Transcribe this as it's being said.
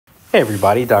Hey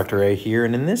everybody, Dr. A here,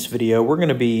 and in this video we're going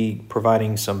to be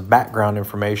providing some background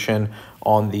information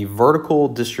on the vertical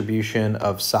distribution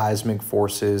of seismic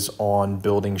forces on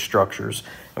building structures.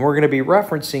 And we're going to be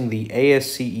referencing the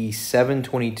ASCE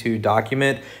 722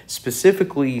 document,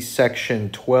 specifically section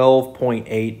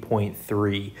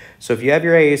 12.8.3. So if you have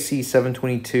your ASCE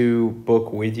 722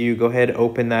 book with you, go ahead,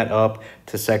 open that up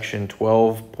to section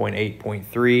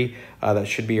 12.8.3. That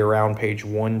should be around page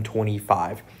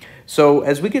 125. So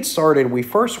as we get started, we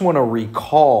first want to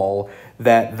recall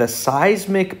that the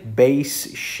seismic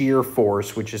base shear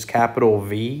force, which is capital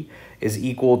V, is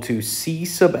equal to C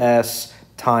sub S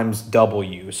times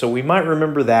W. So we might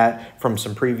remember that from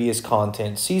some previous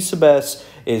content. C sub S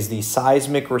is the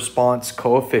seismic response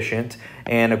coefficient,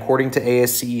 and according to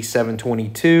ASCE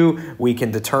 722, we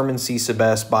can determine C sub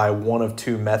S by one of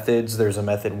two methods. There's a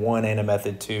method 1 and a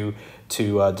method 2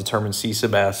 to determine C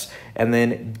sub S. And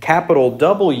then capital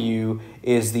W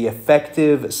is the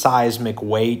effective seismic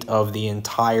weight of the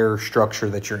entire structure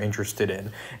that you're interested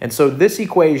in. And so this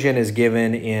equation is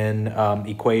given in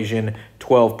equation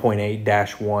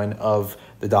 12.8-1 of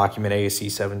the document ASCE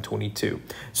 722.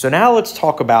 So now let's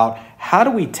talk about how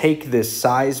do we take this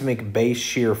seismic base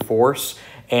shear force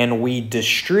and we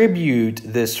distribute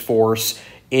this force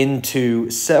into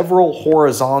several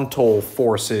horizontal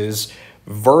forces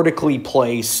vertically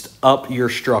placed up your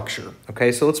structure.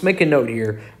 Okay, so let's make a note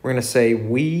here. We're going to say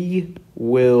we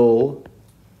will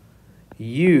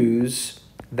use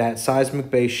that seismic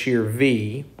base shear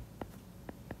V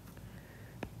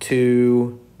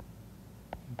to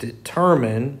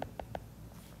determine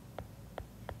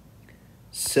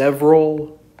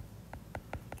several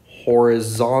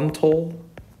horizontal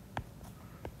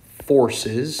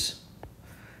forces,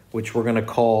 which we're going to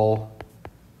call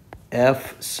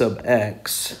F sub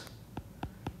X,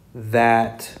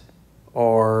 that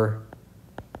are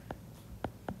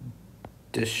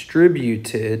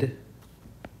distributed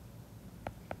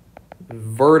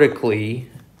vertically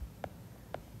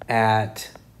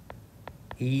at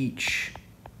each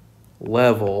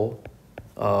level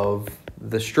of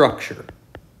the structure.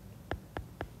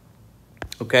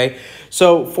 Okay,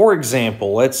 so for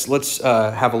example, let's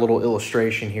have a little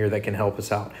illustration here that can help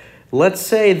us out. Let's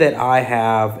say that I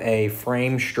have a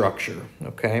frame structure,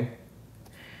 okay?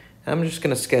 I'm just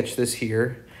going to sketch this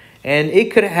here. And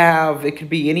it could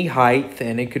be any height,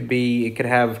 and it could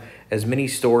have as many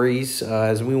stories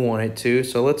as we want it to.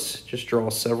 So let's just draw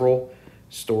several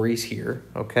stories here,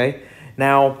 okay?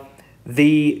 Now,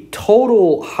 the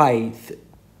total height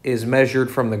is measured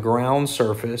from the ground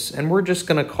surface, and we're just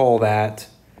going to call that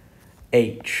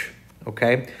H,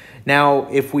 okay? Now,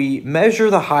 if we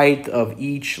measure the height of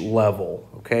each level,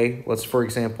 okay, let's, for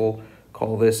example,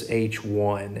 call this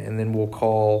H1, and then we'll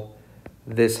call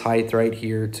this height right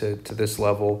here to this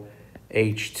level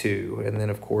H2, and then,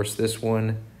 of course, this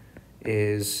one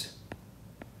is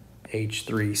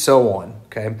H3, so on,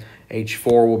 okay?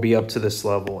 H4 will be up to this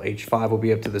level. H5 will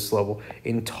be up to this level.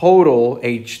 In total,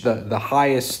 the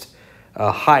highest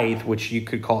height, which you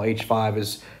could call H5,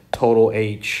 is total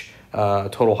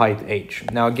height H.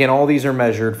 Now, again, all these are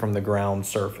measured from the ground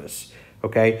surface,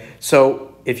 okay?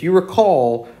 So if you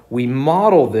recall, we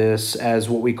model this as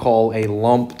what we call a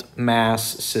lumped mass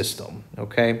system,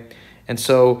 okay? And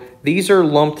so these are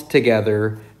lumped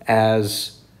together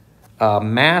as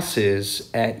masses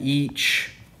at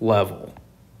each level,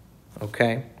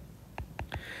 okay?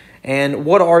 And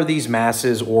what are these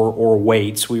masses or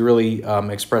weights? We really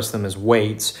express them as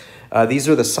weights. These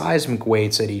are the seismic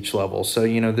weights at each level. So,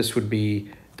 you know, this would be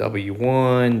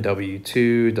W1,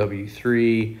 W2,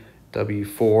 W3,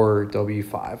 W4,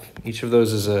 W5. Each of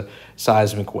those is a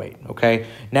seismic weight, okay?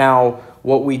 Now,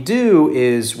 what we do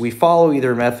is we follow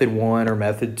either method 1 or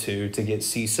method 2 to get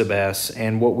C sub S,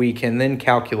 and what we can then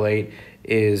calculate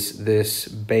is this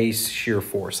base shear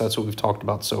force. That's what we've talked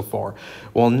about so far.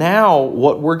 Well, now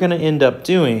what we're going to end up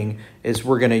doing is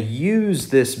we're going to use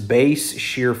this base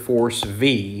shear force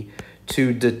V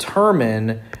to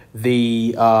determine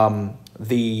the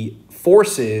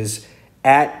forces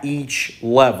at each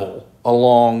level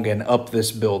along and up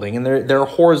this building. And they're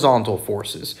horizontal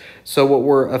forces. So what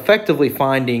we're effectively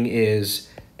finding is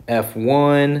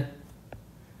F1,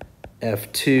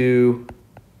 F2,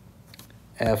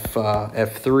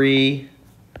 F3,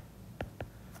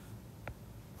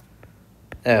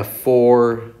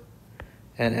 F4,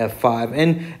 and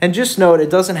F5. And just note, it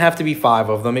doesn't have to be 5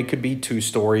 of them. It could be 2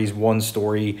 stories, 1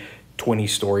 story, 20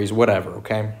 stories, whatever,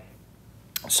 okay?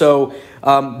 So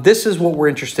this is what we're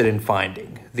interested in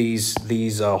finding,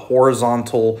 these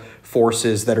horizontal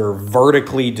forces that are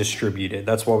vertically distributed.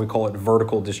 That's why we call it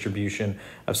vertical distribution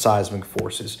of seismic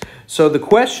forces. So the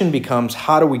question becomes,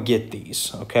 how do we get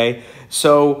these, okay?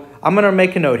 So I'm going to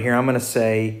make a note here. I'm going to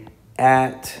say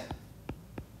at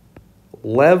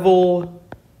level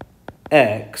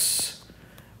X,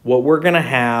 what we're going to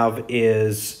have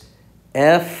is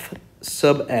F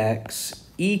sub X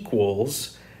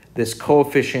equals this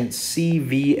coefficient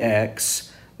CVX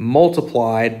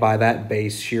multiplied by that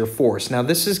base shear force. Now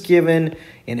this is given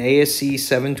in ASCE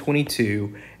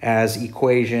 722 as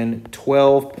equation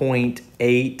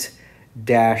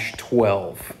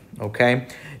 12.8-12, okay?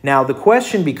 Now the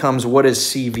question becomes, what is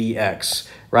CVX,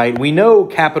 right? We know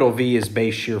capital V is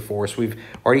base shear force. We've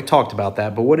already talked about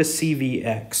that, but what is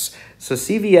CVX? So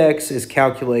CVX is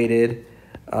calculated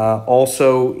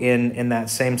also in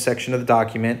that same section of the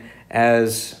document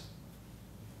as,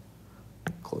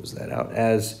 close that out,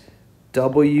 as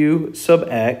W sub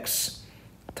X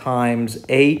times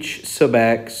H sub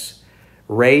X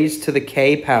raised to the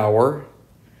K power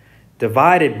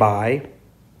divided by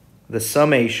the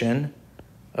summation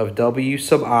of W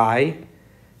sub I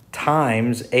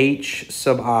times H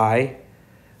sub I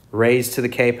raised to the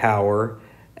K power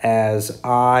as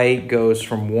I goes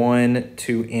from 1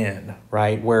 to N,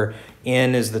 right? Where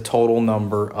N is the total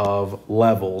number of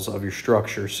levels of your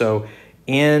structure. So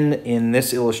N in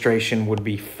this illustration would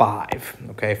be 5,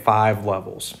 okay? 5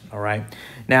 levels, all right?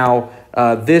 Now,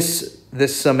 this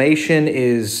summation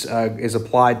is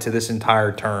applied to this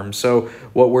entire term. So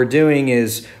what we're doing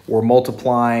is we're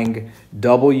multiplying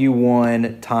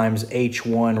W1 times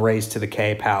H1 raised to the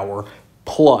K power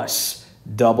plus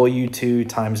W2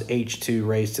 times H2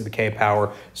 raised to the K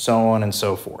power, so on and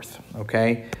so forth,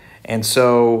 okay? And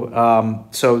so,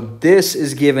 so this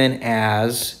is given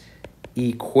as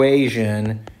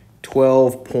equation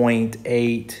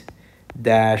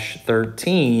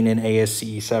 12.8-13 in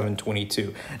ASCE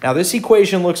 722. Now this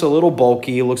equation looks a little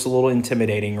bulky, it looks a little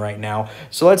intimidating right now.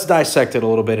 So let's dissect it a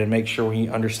little bit and make sure we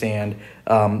understand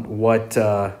what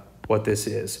this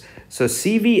is. So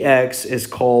CVX is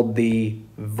called the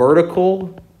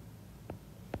vertical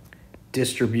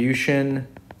distribution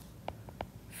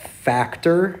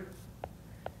factor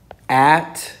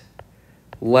at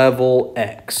level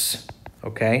X,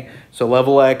 okay? So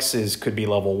level X could be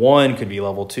level 1, could be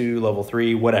level 2, level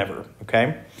 3, whatever,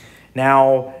 okay?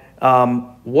 Now,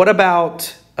 what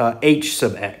about H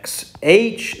sub X?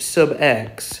 H sub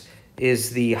X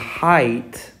is the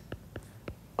height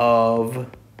of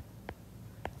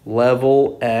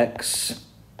level X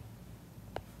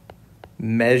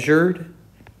measured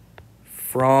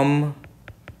from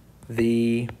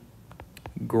the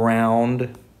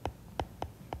ground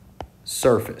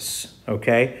surface,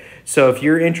 okay? So if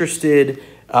you're interested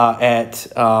at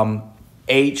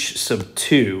H sub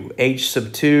 2, H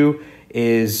sub 2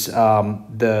 is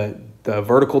the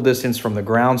vertical distance from the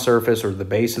ground surface or the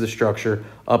base of the structure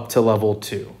up to level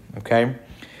 2, okay?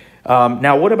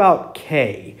 Now what about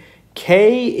K?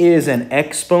 K is an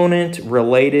exponent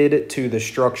related to the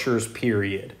structure's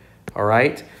period, all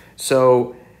right?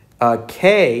 So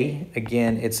K,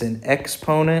 again, it's an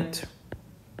exponent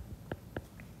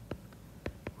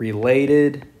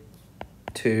related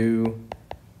to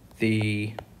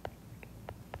the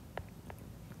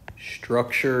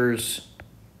structure's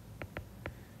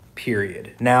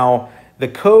period. Now, the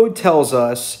code tells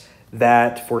us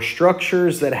that for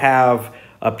structures that have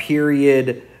a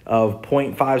period of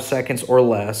 0.5 seconds or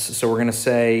less, so we're going to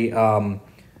say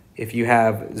if you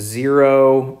have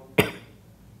 0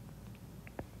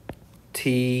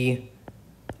 t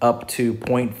up to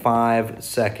 0.5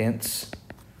 seconds,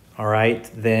 all right,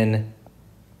 then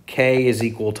K is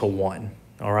equal to 1,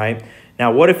 all right?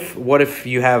 Now, what if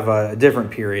you have a different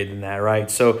period than that,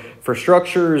 right? So for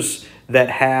structures that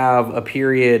have a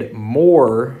period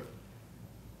more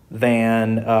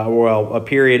than, well, a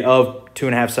period of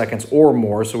 2.5 seconds or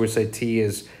more, so we say T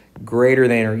is greater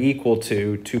than or equal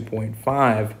to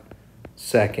 2.5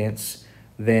 seconds,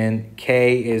 then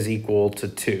K is equal to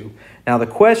 2. Now, the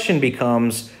question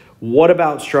becomes, what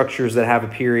about structures that have a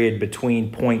period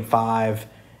between 0.5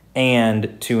 and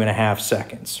 2.5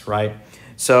 seconds, right?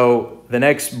 So the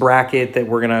next bracket that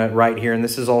we're going to write here, and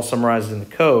this is all summarized in the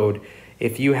code,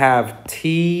 if you have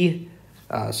T,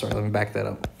 sorry, let me back that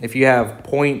up. If you have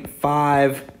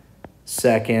 0.5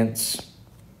 seconds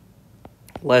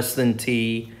less than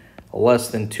T, less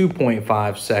than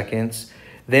 2.5 seconds,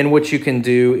 then what you can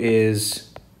do is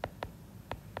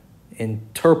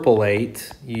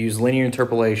interpolate, use linear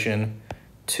interpolation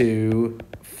to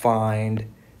find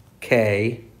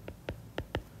K,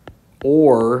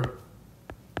 or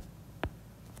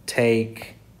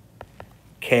take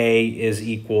K is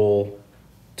equal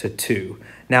to 2.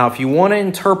 Now, if you want to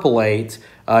interpolate,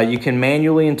 you can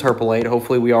manually interpolate.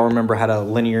 Hopefully, we all remember how to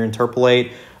linear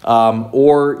interpolate.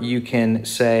 Or you can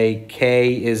say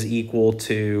K is equal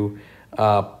to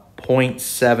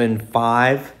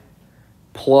 0.75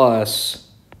 plus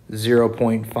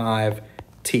 0.5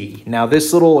 t. Now,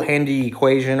 this little handy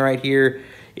equation right here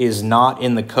is not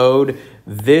in the code.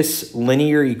 This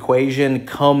linear equation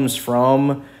comes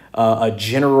from a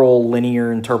general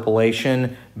linear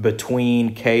interpolation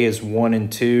between K is 1 and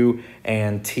 2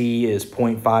 and T is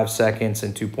 0.5 seconds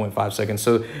and 2.5 seconds.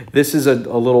 So this is a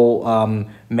little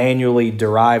manually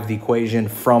derived equation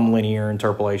from linear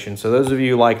interpolation. So those of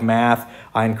you who like math,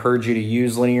 I encourage you to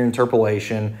use linear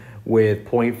interpolation with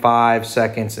 0.5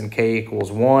 seconds and K equals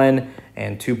 1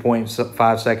 and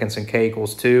 2.5 seconds and K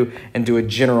equals 2, and do a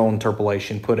general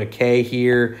interpolation. Put a K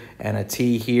here and a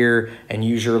T here and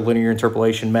use your linear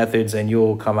interpolation methods, and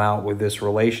you'll come out with this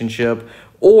relationship.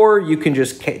 Or you can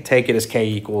just take it as K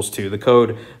equals 2. The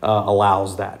code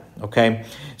allows that, okay?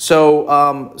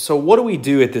 So, so what do we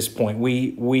do at this point?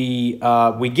 We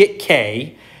get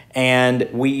K, and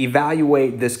we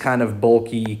evaluate this kind of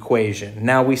bulky equation.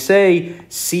 Now, we say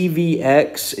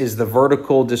CVX is the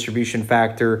vertical distribution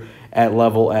factor at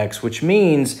level X, which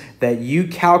means that you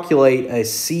calculate a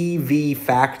CV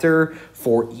factor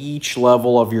for each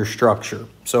level of your structure.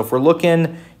 So if we're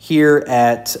looking here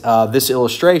at this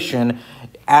illustration,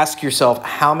 ask yourself,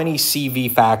 how many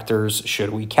CV factors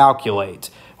should we calculate?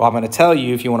 Well, I'm going to tell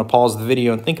you if you want to pause the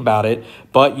video and think about it,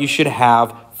 but you should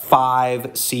have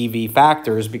 5 CV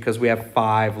factors because we have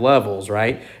 5 levels,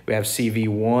 right? We have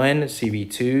CV1,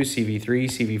 CV2, CV3,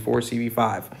 CV4,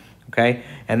 CV5, okay?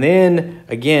 And then,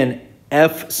 again,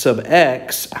 F sub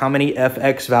X, how many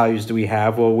Fx values do we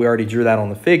have? Well, we already drew that on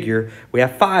the figure. We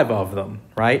have 5 of them,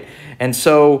 right? And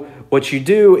so what you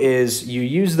do is you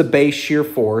use the base shear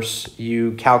force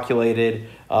you calculated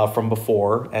from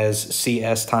before as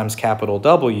CS times capital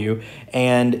W,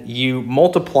 and you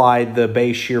multiply the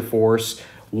base shear force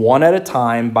one at a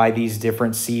time by these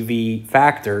different CV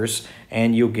factors,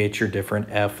 and you'll get your different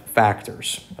F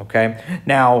factors, okay?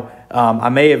 Now, I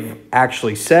may have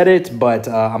actually said it, but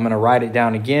I'm going to write it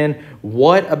down again.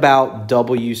 What about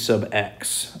W sub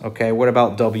X, okay? What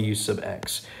about W sub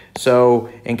X? So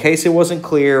in case it wasn't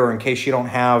clear, or in case you don't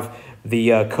have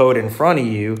the code in front of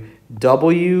you,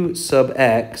 W sub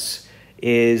X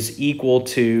is equal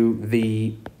to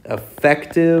the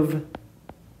effective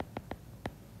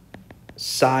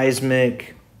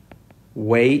seismic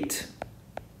weight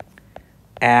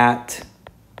at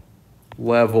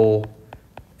level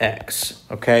X,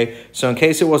 okay? So in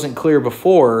case it wasn't clear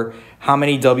before, how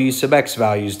many W sub X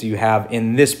values do you have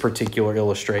in this particular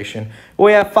illustration? Well,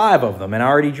 we have 5 of them, and I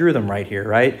already drew them right here,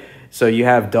 right? So you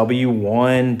have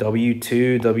W1,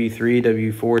 W2, W3,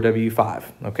 W4, W5,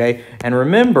 okay? And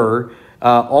remember,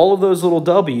 all of those little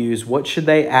W's, what should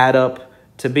they add up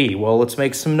to be? Well, let's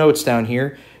make some notes down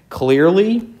here.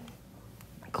 Clearly,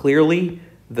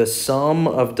 the sum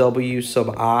of W sub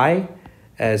I,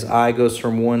 as I goes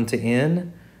from 1 to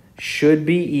N, should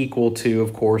be equal to,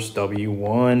 of course,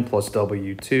 W1 plus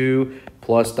W2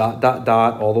 plus ...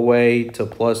 all the way to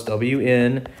plus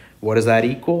Wn. What does that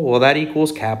equal? Well, that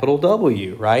equals capital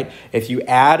W, right? If you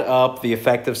add up the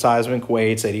effective seismic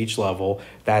weights at each level,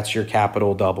 that's your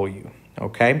capital W,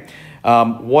 okay?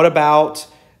 What about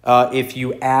if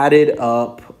you added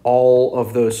up all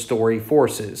of those story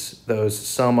forces, those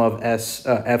sum of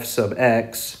F sub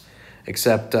X,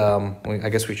 except I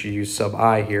guess we should use sub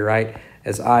I here, right?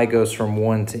 As I goes from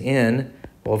 1 to N,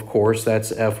 well, of course,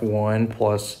 that's F1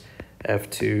 plus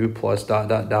F2 plus ...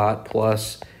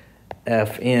 plus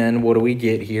Fn. What do we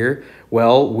get here?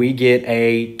 Well, we get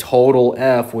a total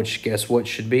F, which guess what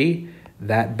should be?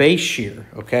 That base shear,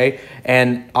 okay?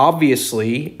 And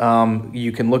obviously,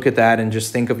 you can look at that and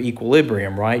just think of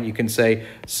equilibrium, right? You can say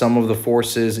sum of the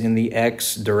forces in the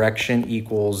X direction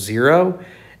equals 0.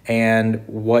 And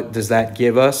what does that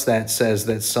give us? That says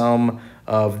that sum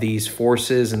of these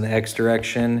forces in the X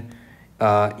direction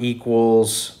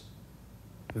equals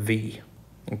V,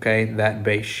 okay? That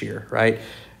base shear, right?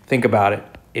 Think about it.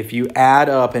 If you add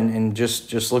up, and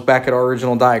just look back at our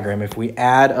original diagram, if we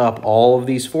add up all of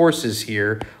these forces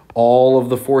here, all of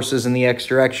the forces in the X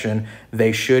direction,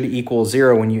 they should equal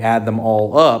 0 when you add them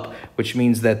all up, which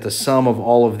means that the sum of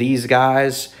all of these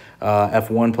guys,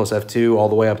 F1 plus F2 all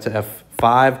the way up to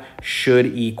F5, should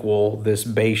equal this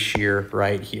base shear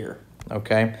right here,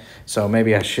 okay? So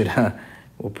maybe I should,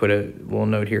 we'll put a little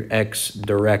note here, X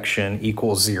direction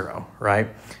equals 0, right?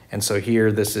 And so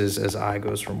here, this is as I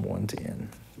goes from 1 to N,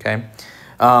 okay?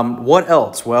 What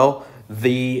else? Well,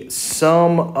 the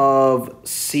sum of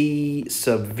C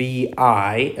sub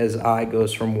VI, as I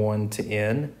goes from 1 to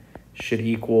n, should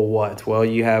equal what? Well,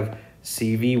 you have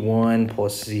CV1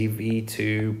 plus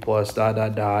CV2 plus ...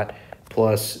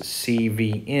 plus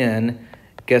CVN.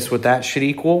 Guess what that should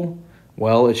equal?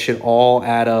 Well, it should all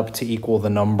add up to equal the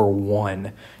number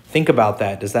 1. Think about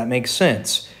that. Does that make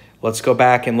sense? Let's go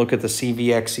back and look at the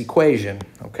CVX equation,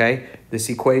 okay? This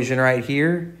equation right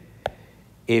here,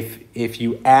 if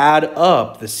you add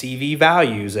up the CV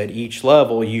values at each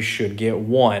level, you should get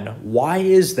 1. Why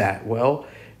is that? Well,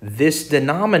 this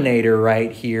denominator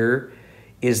right here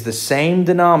is the same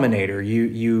denominator.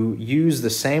 You use the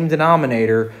same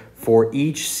denominator for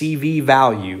each CV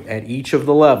value at each of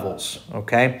the levels,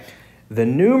 okay? The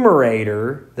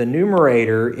numerator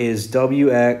is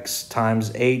WX times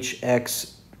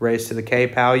HX raised to the K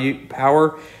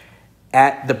power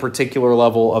at the particular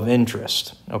level of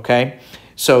interest, okay?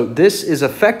 So this is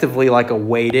effectively like a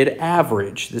weighted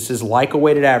average. This is like a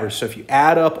weighted average. So if you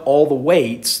add up all the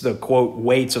weights, the quote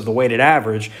weights of the weighted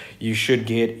average, you should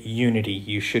get unity.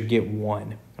 You should get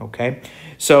 1, okay?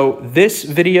 So this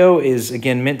video is,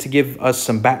 again, meant to give us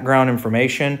some background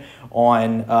information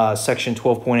on section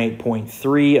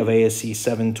 12.8.3 of ASCE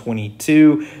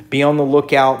 722. Be on the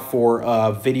lookout for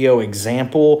a video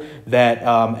example that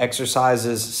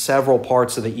exercises several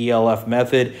parts of the ELF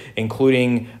method,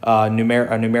 including a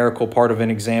numerical part of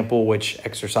an example which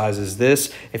exercises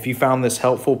this. If you found this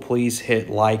helpful, please hit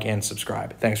like and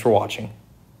subscribe. Thanks for watching.